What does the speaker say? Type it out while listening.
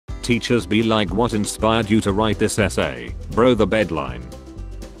teachers be like, what inspired you to write this essay, bro? The bedline.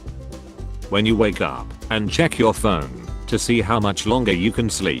 When you wake up and check your phone to see how much longer you can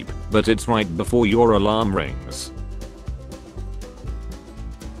sleep, but it's right before your alarm rings.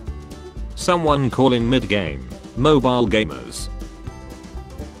 Someone calling mid-game. Mobile gamers.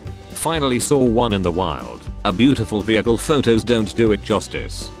 Finally saw one in the wild. A beautiful vehicle. Photos don't do it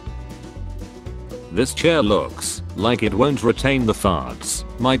justice. This chair looks like it won't retain the farts.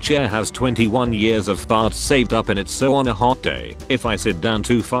 My chair has 21 years of farts saved up in it, so on a hot day, if I sit down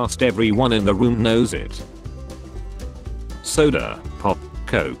too fast, everyone in the room knows it. Soda, pop,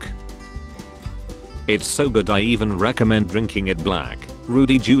 Coke. It's so good I even recommend drinking it black.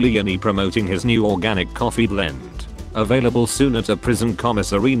 Rudy Giuliani promoting his new organic coffee blend. Available soon at a prison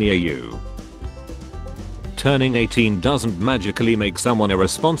commissary near you. Turning 18 doesn't magically make someone a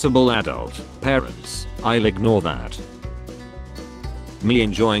responsible adult. Parents, I'll ignore that. Me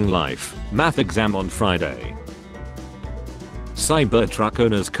enjoying life. Math exam on Friday. Cybertruck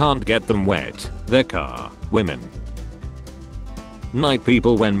owners can't get them wet. Their car. Women. Night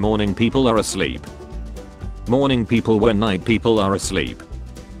people when morning people are asleep. Morning people when night people are asleep.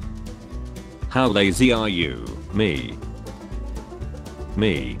 How lazy are you? Me.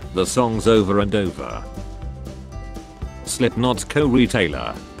 Me. The songs over and over. Slipknot's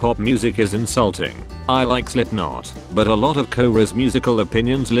co-retailer. Pop music is insulting. I like Slipknot, but a lot of Cora's musical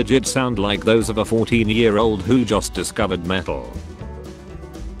opinions legit sound like those of a 14-year-old who just discovered metal.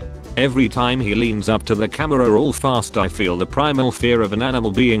 Every time he leans up to the camera all fast, I feel the primal fear of an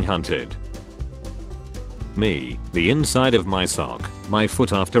animal being hunted. Me, the inside of my sock, my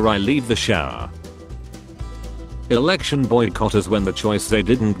foot after I leave the shower. Election boycotters when the choice they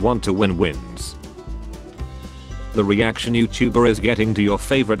didn't want to win wins. The reaction YouTuber is getting to your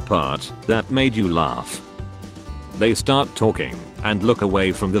favorite part that made you laugh. They start talking and look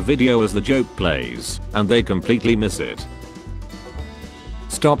away from the video as the joke plays, and they completely miss it.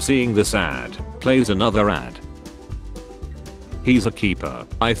 Stop seeing this ad, plays another ad. He's a keeper.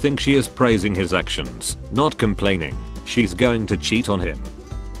 I think she is praising his actions, not complaining. She's going to cheat on him.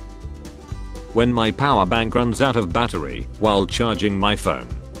 When my power bank runs out of battery while charging my phone.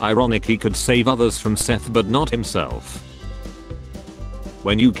 Ironic he could save others from Seth but not himself.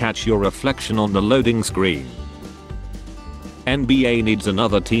 When you catch your reflection on the loading screen. NBA needs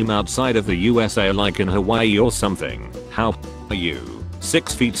another team outside of the USA, like in Hawaii or something. How are you?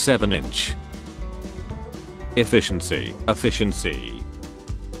 6 feet 7 inch. Efficiency. Efficiency.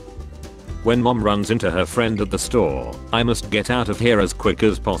 When mom runs into her friend at the store, I must get out of here as quick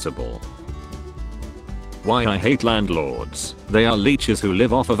as possible. Why I hate landlords. They are leeches who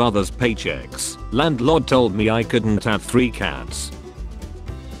live off of others' paychecks. Landlord told me I couldn't have 3 cats.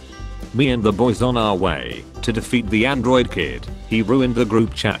 Me and the boys on our way to defeat the android kid. He ruined the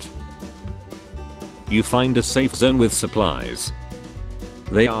group chat. You find a safe zone with supplies.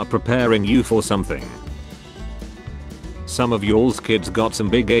 They are preparing you for something. Some of y'all's kids got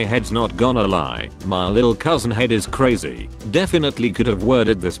some big A heads, not gonna lie. My little cousin head is crazy. Definitely could have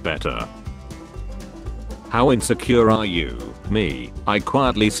worded this better. How insecure are you? Me. I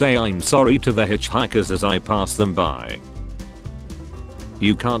quietly say I'm sorry to the hitchhikers as I pass them by.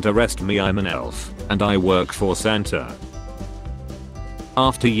 You can't arrest me, I'm an elf, and I work for Santa.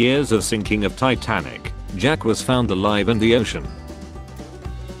 After years of sinking of Titanic, Jack was found alive in the ocean.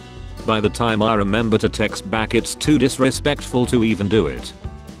 By the time I remember to text back, it's too disrespectful to even do it.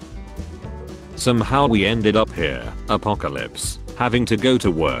 Somehow we ended up here, apocalypse, having to go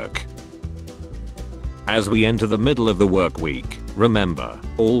to work. As we enter the middle of the work week, remember,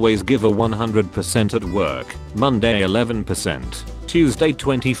 always give a 100% at work. Monday 11%, Tuesday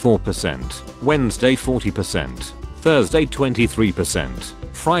 24%, Wednesday 40%, Thursday 23%,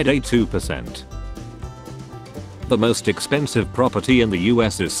 Friday 2%. The most expensive property in the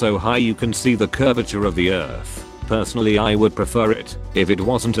US is so high you can see the curvature of the earth. Personally, I would prefer it if it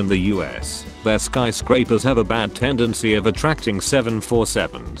wasn't in the US. Their skyscrapers have a bad tendency of attracting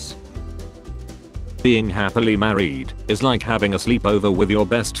 747s. Being happily married is like having a sleepover with your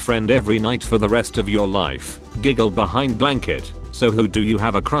best friend every night for the rest of your life. Giggle behind blanket. So who do you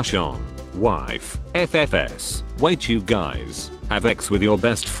have a crush on? Wife. FFS. Wait, you guys have sex with your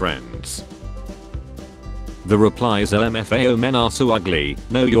best friends? The replies LMFAO, men are so ugly.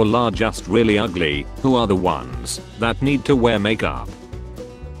 No, you're just really ugly. Who are the ones that need to wear makeup?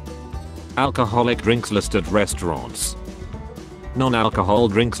 Alcoholic drinks list at restaurants. Non-alcohol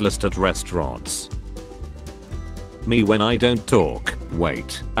drinks list at restaurants. Me when I don't talk.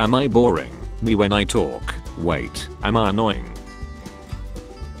 Wait, am I boring? Me when I talk. Wait, am I annoying?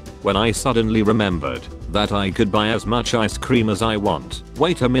 When I suddenly remembered That I could buy as much ice cream as I want.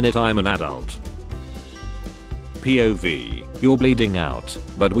 Wait a minute, I'm an adult. POV, you're bleeding out,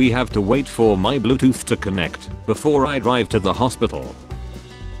 but we have to wait for my Bluetooth to connect before I drive to the hospital.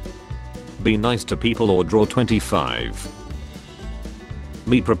 Be nice to people or draw 25.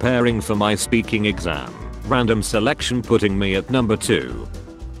 Me preparing for my speaking exam. Random selection putting me at number 2.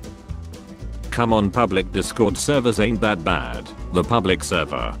 Come on, public Discord servers ain't that bad. The public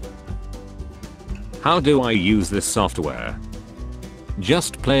server. How do I use this software?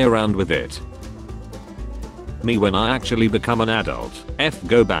 Just play around with it. Me when I actually become an adult.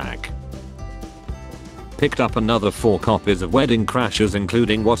 Go back. Picked up another 4 copies of Wedding Crashers,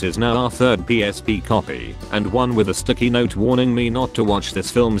 including what is now our 3rd PSP copy, and one with a sticky note warning me not to watch this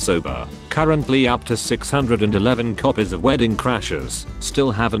film sober. Currently up to 611 copies of Wedding Crashers.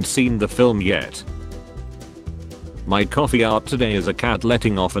 Still haven't seen the film yet. My coffee art today is a cat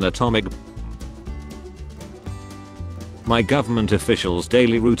letting off an atomic. My government official's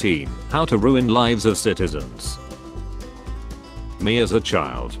daily routine, how to ruin lives of citizens. Me as a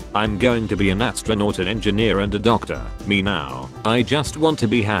child, I'm going to be an astronaut, an engineer and a doctor. Me now, I just want to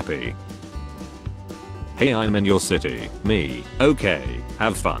be happy. Hey, I'm in your city. Me, okay,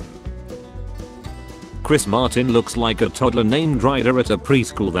 have fun. Chris Martin looks like a toddler named Ryder at a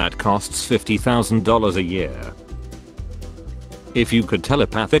preschool that costs $50,000 a year. If you could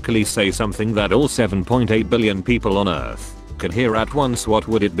telepathically say something that all 7.8 billion people on Earth could hear at once, what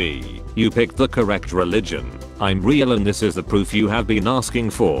would it be? You picked the correct religion. I'm real and this is the proof you have been asking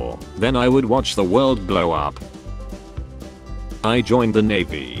for. Then I would watch the world blow up. I joined the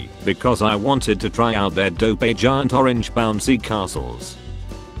Navy because I wanted to try out their dope giant orange bouncy castles.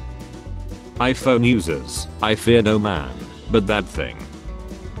 iPhone users, I fear no man, but that thing.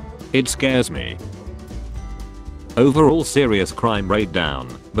 It scares me. Overall serious crime rate down,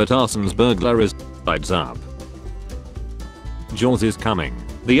 but arson's burglar is lights up. Jaws is coming.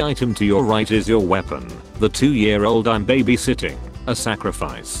 The item to your right is your weapon. The 2-year-old I'm babysitting, a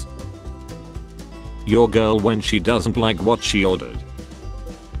sacrifice. Your girl when she doesn't like what she ordered.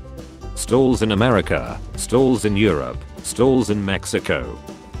 Stalls in America, stalls in Europe, stalls in Mexico.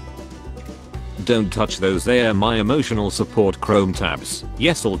 Don't touch those, they are my emotional support Chrome tabs.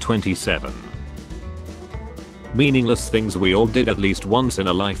 Yes, all 27. Meaningless things we all did at least once in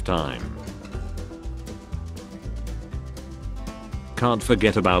a lifetime. Can't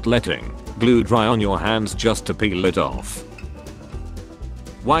forget about letting glue dry on your hands just to peel it off.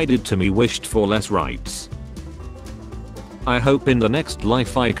 Why did Timmy wished for less rights? I hope in the next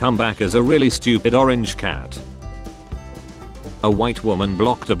life I come back as a really stupid orange cat. A white woman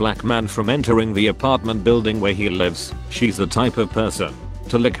blocked a black man from entering the apartment building where he lives. She's the type of person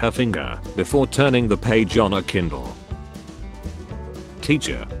to lick her finger before turning the page on a Kindle.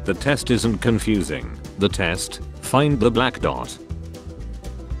 Teacher, the test isn't confusing. The test, find the black dot.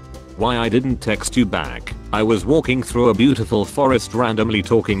 Why I didn't text you back. I was walking through a beautiful forest randomly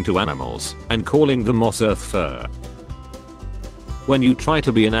talking to animals and calling them moss earth fur. When you try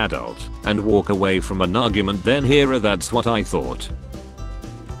to be an adult and walk away from an argument, then here that's what I thought.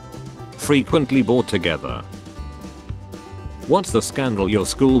 Frequently brought together. What's the scandal your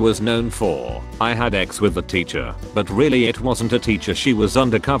school was known for? I had X with the teacher, but really it wasn't a teacher, she was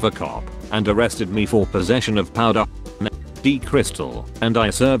undercover cop and arrested me for possession of powder D crystal, and I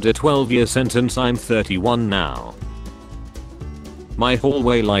served a 12-year sentence. I'm 31 now. My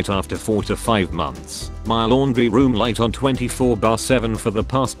hallway light after 4 to 5 months. My laundry room light on 24/7 for the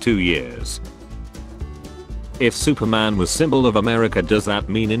past 2 years. If Superman was symbol of America, does that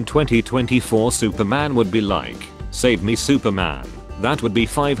mean in 2024 Superman would be like, save me Superman? That would be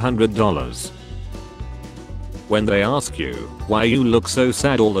 $500. When they ask you why you look so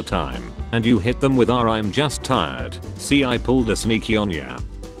sad all the time, and you hit them with I'm just tired, see I pulled a sneaky on ya.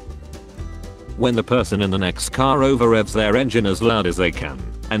 When the person in the next car over revs their engine as loud as they can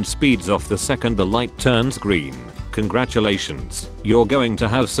and speeds off the second the light turns green, congratulations, you're going to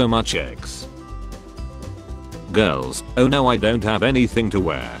have so much X. Girls, oh no I don't have anything to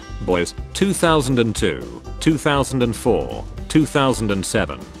wear. Boys, 2002, 2004,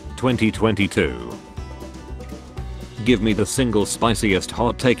 2007, 2022. Give me the single spiciest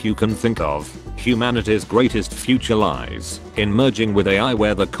hot take you can think of. Humanity's greatest future lies in merging with AI,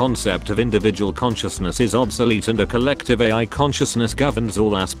 where the concept of individual consciousness is obsolete and a collective AI consciousness governs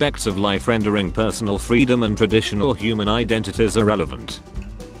all aspects of life, rendering personal freedom and traditional human identities irrelevant.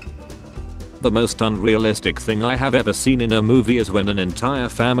 The most unrealistic thing I have ever seen in a movie is when an entire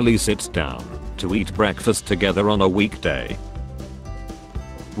family sits down to eat breakfast together on a weekday.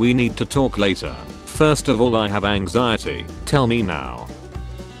 We need to talk later. First of all, I have anxiety. Tell me now.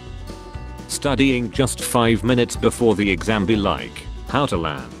 Studying just 5 minutes before the exam be like, how to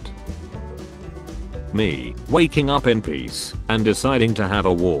land. Me, waking up in peace and deciding to have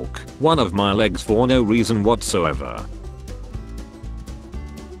a walk, one of my legs for no reason whatsoever.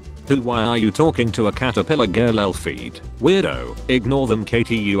 Why are you talking to a caterpillar girl? Elfeed. Weirdo. Ignore them,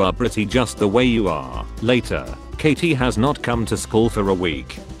 Katie, you are pretty just the way you are. Later. Katie has not come to school for a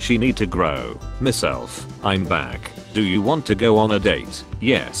week. She need to grow. Myself. I'm back. Do you want to go on a date?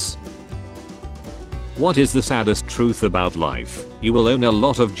 Yes. What is the saddest truth about life? You will own a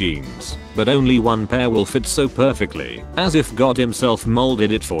lot of jeans, but only one pair will fit so perfectly, as if God himself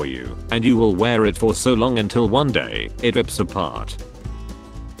molded it for you, and you will wear it for so long until one day, it rips apart.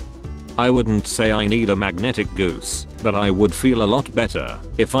 I wouldn't say I need a magnetic goose, but I would feel a lot better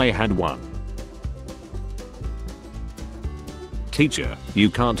if I had one. Teacher, you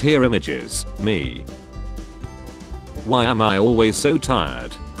can't hear images. Me. Why am I always so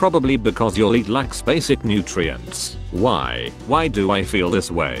tired? Probably because your eat lacks basic nutrients. Why? Why do I feel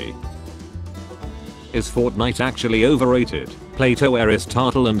this way? Is Fortnite actually overrated? Plato,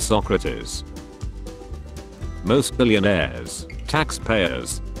 Aristotle and Socrates. Most billionaires.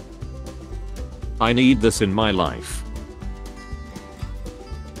 Taxpayers. I need this in my life.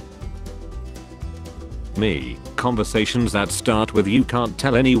 Me. Conversations that start with you can't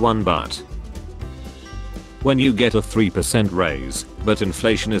tell anyone but. When you get a 3% raise, but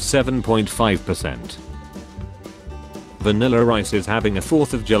inflation is 7.5%. Vanilla Ice is having a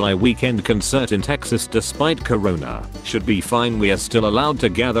 4th of July weekend concert in Texas despite corona. Should be fine, we are still allowed to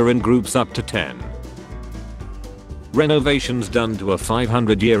gather in groups up to 10. Renovations done to a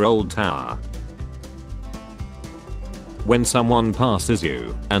 500-year-old tower. When someone passes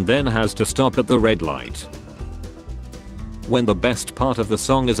you and then has to stop at the red light. When the best part of the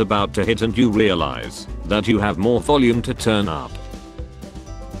song is about to hit and you realize that you have more volume to turn up.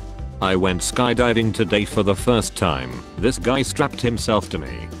 I went skydiving today for the first time. This guy strapped himself to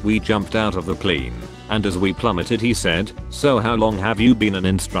me. We jumped out of the plane, and as we plummeted he said, "So how long have you been an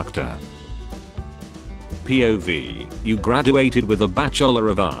instructor?" POV, you graduated with a Bachelor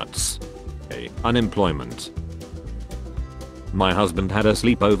of Arts. Unemployment. My husband had a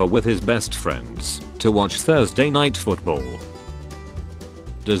sleepover with his best friends to watch Thursday night football.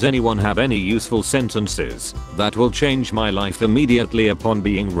 Does anyone have any useful sentences that will change my life immediately upon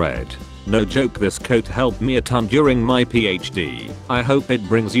being read? No joke, this quote helped me a ton during my PhD. I hope it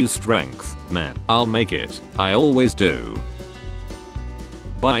brings you strength, man. I'll make it. I always do.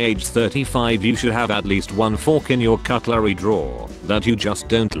 By age 35 you should have at least one fork in your cutlery drawer that you just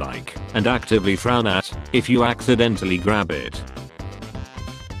don't like and actively frown at if you accidentally grab it.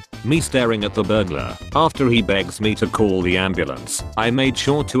 Me staring at the burglar after he begs me to call the ambulance. I made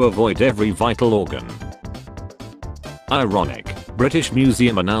sure to avoid every vital organ. Ironic. British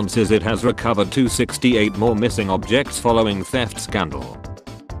Museum announces it has recovered 268 more missing objects following theft scandal.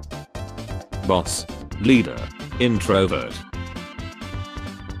 Boss. Leader. Introvert.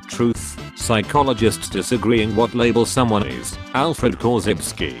 Truth. Psychologists disagreeing what label someone is. Alfred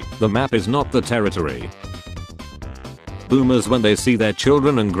Korzybski. The map is not the territory. Boomers when they see their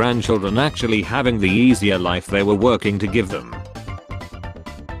children and grandchildren actually having the easier life they were working to give them.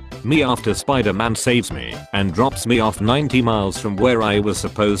 Me after Spider-Man saves me and drops me off 90 miles from where I was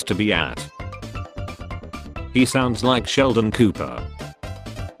supposed to be at. He sounds like Sheldon Cooper.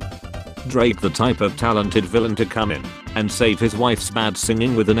 Drake, the type of talented villain to come in and save his wife's bad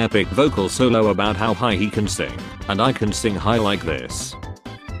singing with an epic vocal solo about how high he can sing, and I can sing high like this.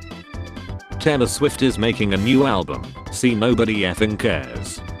 Taylor Swift is making a new album. See, nobody effing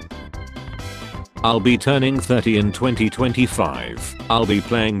cares. I'll be turning 30 in 2025. I'll be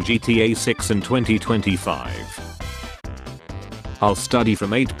playing GTA 6 in 2025. I'll study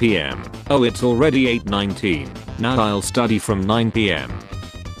from 8 PM. Oh, it's already 8:19. Now I'll study from 9 PM.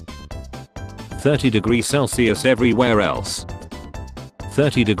 30 degrees Celsius everywhere else.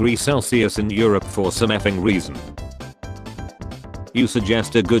 30 degrees Celsius in Europe for some effing reason. You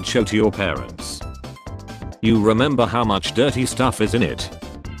suggest a good show to your parents. You remember how much dirty stuff is in it.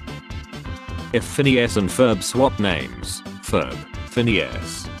 If Phineas and Ferb swap names, Ferb,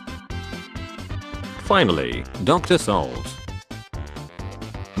 Phineas. Finally, Dr. Salt.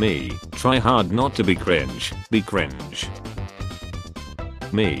 Me, try hard not to be cringe, be cringe.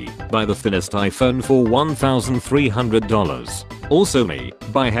 Me, buy the thinnest iPhone for $1,300. Also me,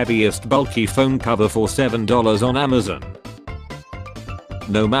 buy heaviest bulky phone cover for $7 on Amazon.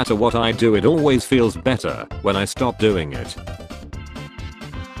 No matter what I do, it always feels better when I stop doing it.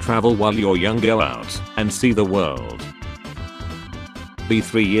 Travel while you're young, go out and see the world. Be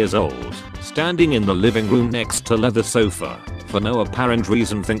 3 years old, standing in the living room next to leather sofa, For no apparent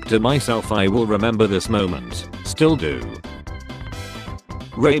reason think to myself I will remember this moment. Still do.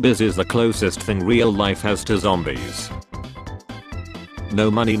 Rabies is the closest thing real life has to zombies. No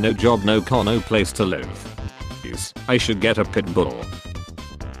money, no job, no car, no place to live. I should get a pit bull.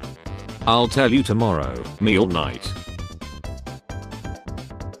 I'll tell you tomorrow, me all night.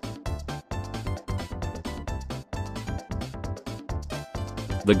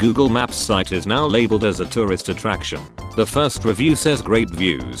 The Google Maps site is now labeled as a tourist attraction. The first review says great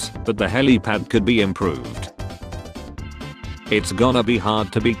views, but the helipad could be improved. It's gonna be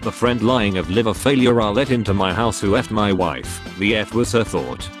hard to beat the friend lying of liver failure I let into my house who effed my wife. The F was her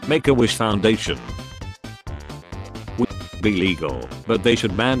thought. Make-A-Wish Foundation. Would be legal, but they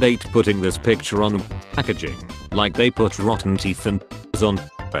should mandate putting this picture on packaging, like they put rotten teeth and on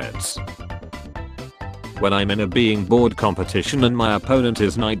pets. When I'm in a being bored competition and my opponent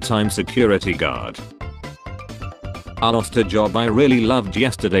is nighttime security guard. I lost a job I really loved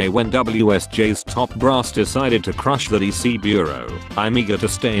yesterday when WSJ's top brass decided to crush the DC bureau. I'm eager to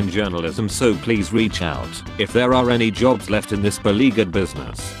stay in journalism, so please reach out if there are any jobs left in this beleaguered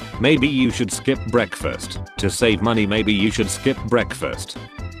business. Maybe you should skip breakfast. To save money, maybe you should skip breakfast.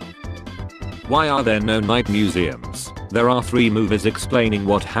 Why are there no night museums? There are 3 movies explaining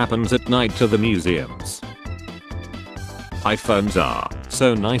what happens at night to the museums. iPhones are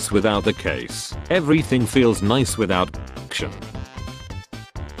so nice without the case. Everything feels nice without action.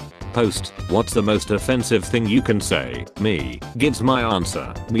 Post, what's the most offensive thing you can say? Me, gives my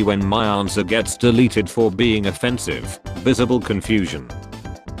answer. Me when my answer gets deleted for being offensive. Visible confusion.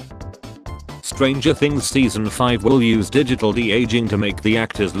 Stranger Things Season 5 will use digital de-aging to make the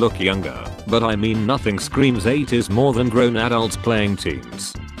actors look younger, but I mean nothing screams 8 is more than grown adults playing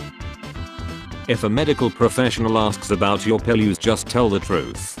teens. If a medical professional asks about your pill use, just tell the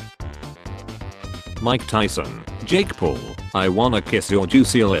truth. Mike Tyson, Jake Paul, I wanna kiss your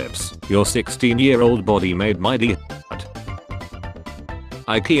juicy lips. Your 16-year-old body made my d***.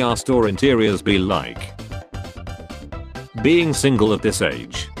 IKEA store interiors be like. Being single at this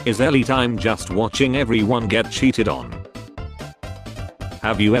age is elite. I'm just watching everyone get cheated on.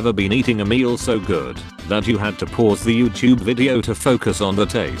 Have you ever been eating a meal so good that you had to pause the YouTube video to focus on the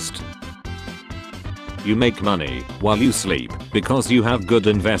taste? You make money while you sleep because you have good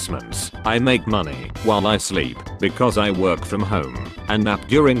investments. I make money while I sleep because I work from home and nap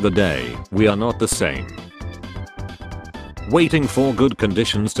during the day. We are not the same. Waiting for good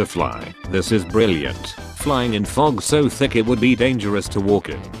conditions to fly. This is brilliant. Flying in fog so thick it would be dangerous to walk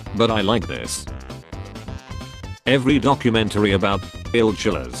in, but I like this. Every documentary about ill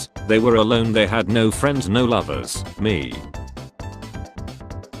chillers. They were alone, they had no friends, no lovers. Me.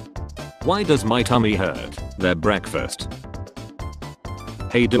 Why does my tummy hurt? Their breakfast.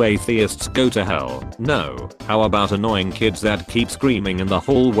 Hey, do atheists go to hell? No. How about annoying kids that keep screaming in the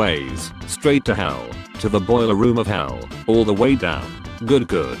hallways? Straight to hell. To the boiler room of hell. All the way down. Good.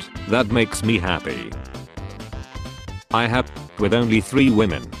 That makes me happy. I have with only 3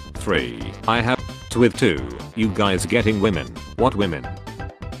 women. 3. I have with 2. You guys getting women? What women?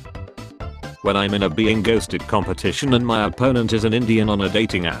 When I'm in a being ghosted competition and my opponent is an Indian on a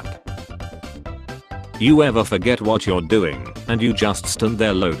dating app. You ever forget what you're doing and you just stand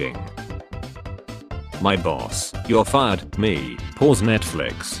there loading? My boss, you're fired. Me, pause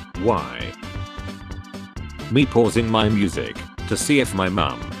Netflix. Why? Me pausing my music to see if my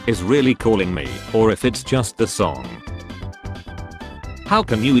mum is really calling me or if it's just the song. How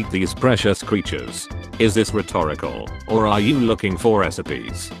can you eat these precious creatures? Is this rhetorical or are you looking for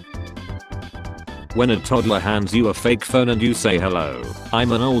recipes? When a toddler hands you a fake phone and you say hello,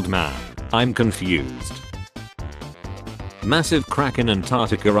 I'm an old man. I'm confused. Massive crack in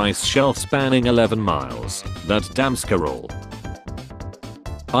Antarctica ice shelf spanning 11 miles. That's damn scurril.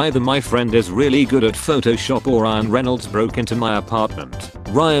 Either my friend is really good at Photoshop or Ryan Reynolds broke into my apartment.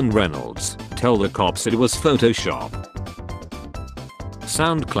 Ryan Reynolds, tell the cops it was Photoshop.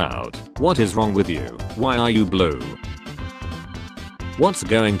 SoundCloud, what is wrong with you? Why are you blue? What's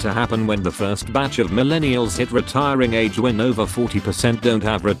going to happen when the first batch of millennials hit retiring age when over 40% don't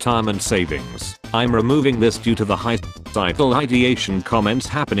have retirement savings? I'm removing this due to the suicidal ideation comments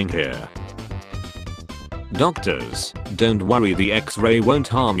happening here. Doctors, don't worry, the X-ray won't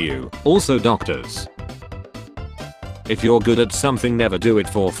harm you. Also doctors, if you're good at something, never do it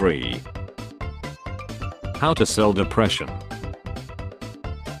for free. How to sell depression.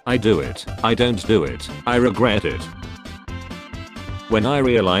 I do it. I don't do it. I regret it. When I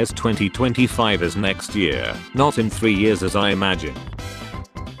realize 2025 is next year, not in 3 years as I imagine.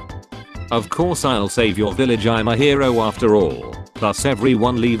 Of course I'll save your village, I'm a hero after all. Plus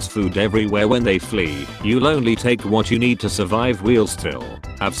everyone leaves food everywhere when they flee. You'll only take what you need to survive. We'll still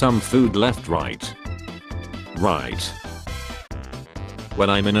have some food left, right? Right.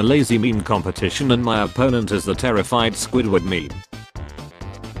 When I'm in a lazy meme competition and my opponent is the terrified Squidward meme.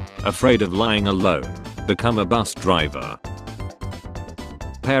 Afraid of lying alone, become a bus driver.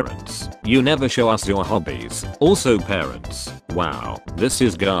 Parents, you never show us your hobbies. Also parents, wow, this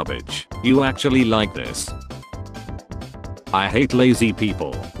is garbage. You actually like this? I hate lazy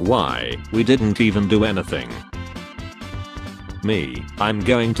people. Why? We didn't even do anything. Me, I'm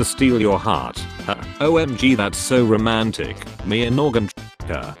going to steal your heart. OMG, that's so romantic. Me an organ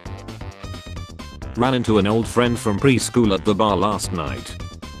tracker. Ran into an old friend from preschool at the bar last night.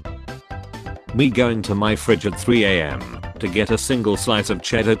 Me going to my fridge at 3 AM to get a single slice of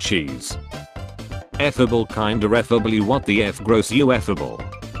cheddar cheese. Effable kinda effably, what the F, gross you effable.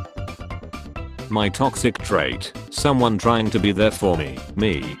 My toxic trait, someone trying to be there for me.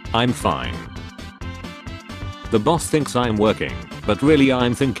 Me, I'm fine. The boss thinks I'm working, but really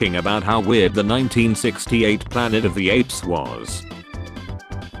I'm thinking about how weird the 1968 Planet of the Apes was.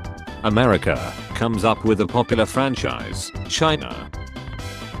 America comes up with a popular franchise, China.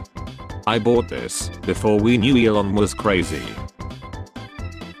 I bought this before we knew Elon was crazy.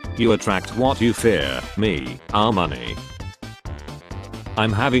 You attract what you fear. Me, our money.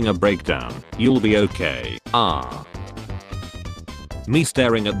 I'm having a breakdown. You'll be okay. Me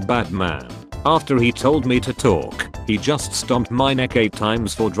staring at Batman. After he told me to talk, he just stomped my neck 8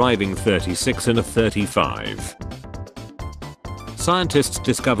 times for driving 36 in a 35. Scientists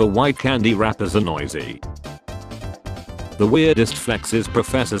discover white candy wrappers are noisy. The weirdest flex is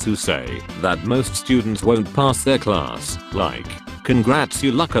professors who say that most students won't pass their class, like, congrats,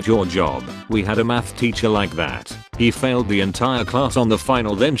 you luck at your job. We had a math teacher like that. He failed the entire class on the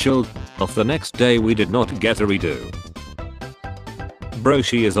final, then chilled off the next day. We did not get a redo. Bro,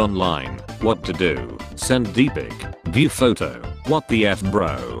 she is online. What to do? Send DPic. View photo. What the F,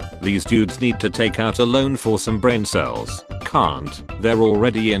 bro? These dudes need to take out a loan for some brain cells. Can't. They're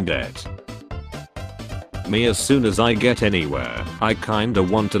already in debt. Me, as soon as I get anywhere, I kinda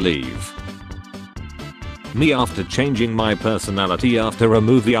want to leave. Me after changing my personality after a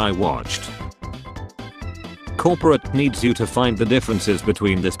movie I watched. Corporate needs you to find the differences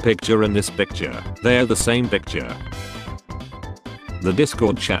between this picture and this picture. They're the same picture. The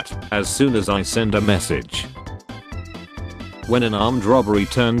Discord chat, as soon as I send a message. When an armed robbery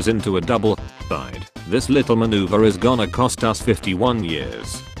turns into a double side, this little maneuver is gonna cost us 51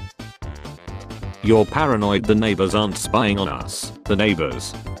 years. You're paranoid the neighbors aren't spying on us. The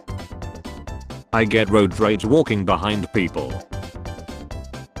neighbors. I get road rage walking behind people.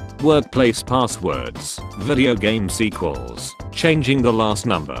 Workplace passwords, video game sequels, changing the last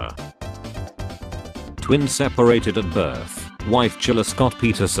number. Twins separated at birth. Wife Chilla Scott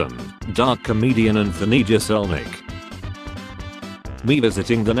Peterson, dark comedian and Vanija Selnick. Me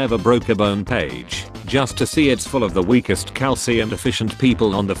visiting the Never Broke a Bone page, just to see it's full of the weakest calcium deficient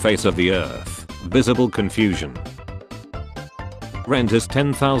people on the face of the earth. Visible confusion. Rent is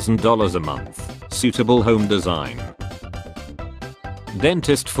 $10,000 a month. Suitable home design.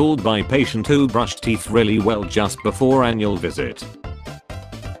 Dentist fooled by patient who brushed teeth really well just before annual visit.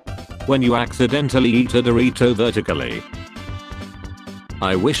 When you accidentally eat a Dorito vertically.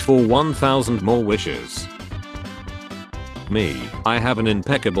 I wish for 1,000 more wishes. Me, I have an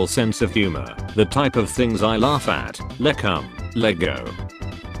impeccable sense of humor. The type of things I laugh at. Lego.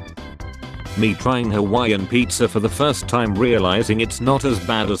 Me trying Hawaiian pizza for the first time, realizing it's not as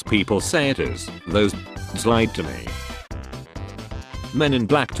bad as people say it is. Those lied to me. Men in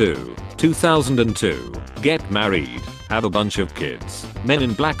Black 2, 2002. Get married. Have a bunch of kids. Men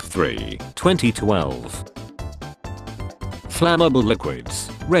in Black 3, 2012. Flammable liquids.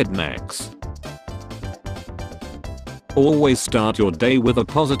 Rednecks. Always start your day with a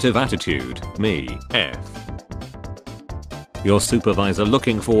positive attitude. Me, F. Your supervisor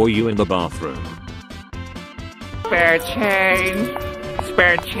looking for you in the bathroom. Spare change.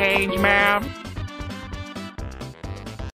 Spare change, ma'am.